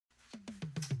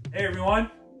Hey everyone,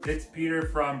 it's Peter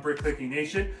from BrickClicking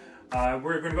Nation.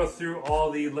 We're going to go through all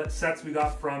the sets we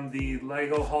got from the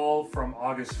Lego haul from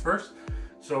August 1st.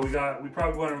 So we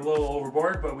probably went a little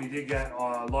overboard, but we did get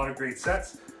a lot of great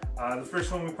sets. The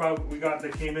first one we got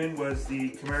that came in was the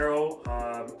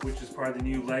Camaro, which is part of the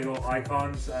new Lego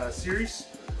Icons series.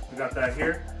 We got that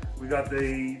here. We got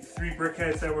the 3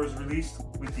 brickheads that was released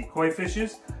with the koi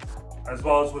fishes, as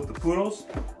well as with the poodles,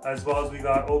 as well as we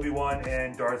got Obi-Wan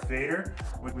and Darth Vader,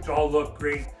 which all look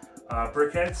great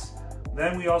brickheads.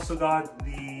 Then we also got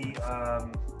the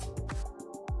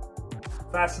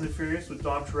Fast and the Furious with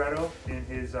Dom Toretto in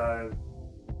his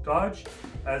Dodge,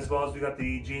 as well as we got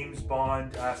the James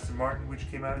Bond Aston Martin, which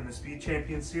came out in the Speed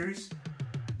Champions series.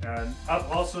 And up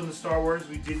also in the Star Wars,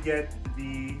 we did get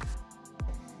the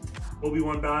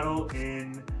Obi-Wan battle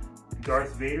in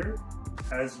Darth Vader,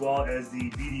 as well as the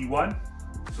BD-1.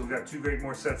 So we got 2 great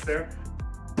more sets there,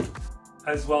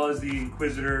 as well as the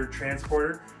Inquisitor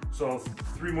Transporter. So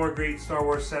 3 more great Star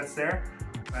Wars sets there.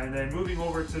 And then moving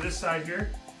over to this side here,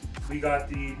 we got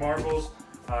the Marvel's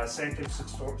Sanctum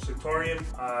Sanctorum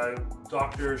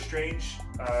Doctor Strange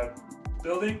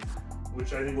building,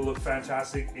 which I think will look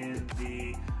fantastic in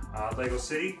the Lego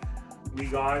City. We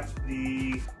got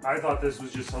I thought this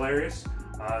was just hilarious,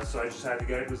 so I just had to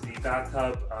get it. It was the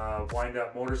bathtub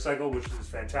wind-up motorcycle, which is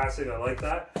fantastic. I like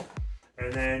that.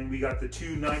 And then we got the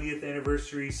 2 90th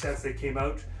anniversary sets that came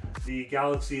out, the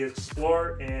Galaxy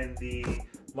Explorer and the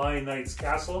Lion Knight's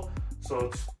Castle. So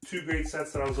it's 2 great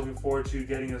sets that I was looking forward to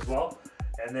getting as well.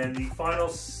 And then the final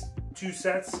 2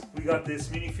 sets, we got this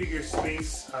minifigure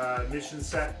space mission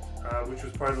set, which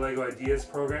was part of the Lego Ideas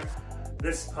program.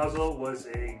 This puzzle was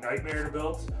a nightmare to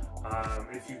build.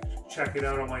 If you check it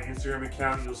out on my Instagram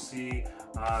account, you'll see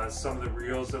some of the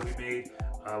reels that we made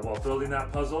while building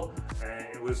that puzzle. And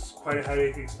it was quite a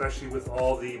headache, especially with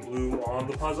all the blue on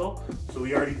the puzzle. So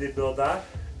we already did build that.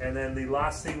 And then the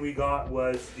last thing we got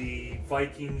was the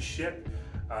Viking ship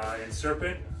and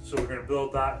Serpent. So we're gonna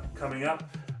build that coming up.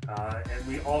 And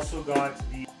we also got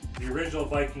the original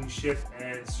Viking ship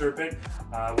and Serpent,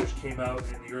 which came out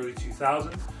in the early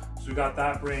 2000s. So we got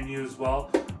that brand new as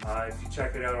well. If you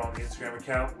check it out on the Instagram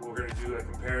account, we're going to do a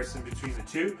comparison between the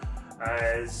 2,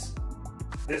 as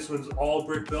this one's all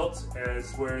brick built,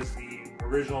 whereas the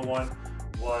original one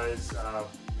was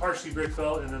partially brick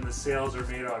built, and then the sails are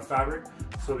made out of fabric.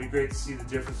 So it'd be great to see the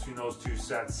difference between those 2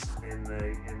 sets in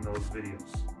those videos.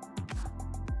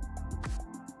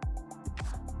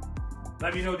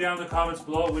 Let me know down in the comments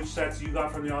below which sets you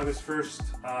got from the August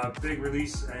 1st big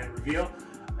release and reveal.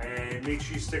 And make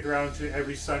sure you stick around to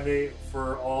every Sunday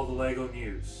for all the Lego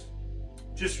news.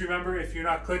 Just remember, if you're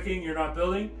not clicking, you're not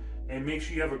building, and make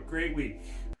sure you have a great week.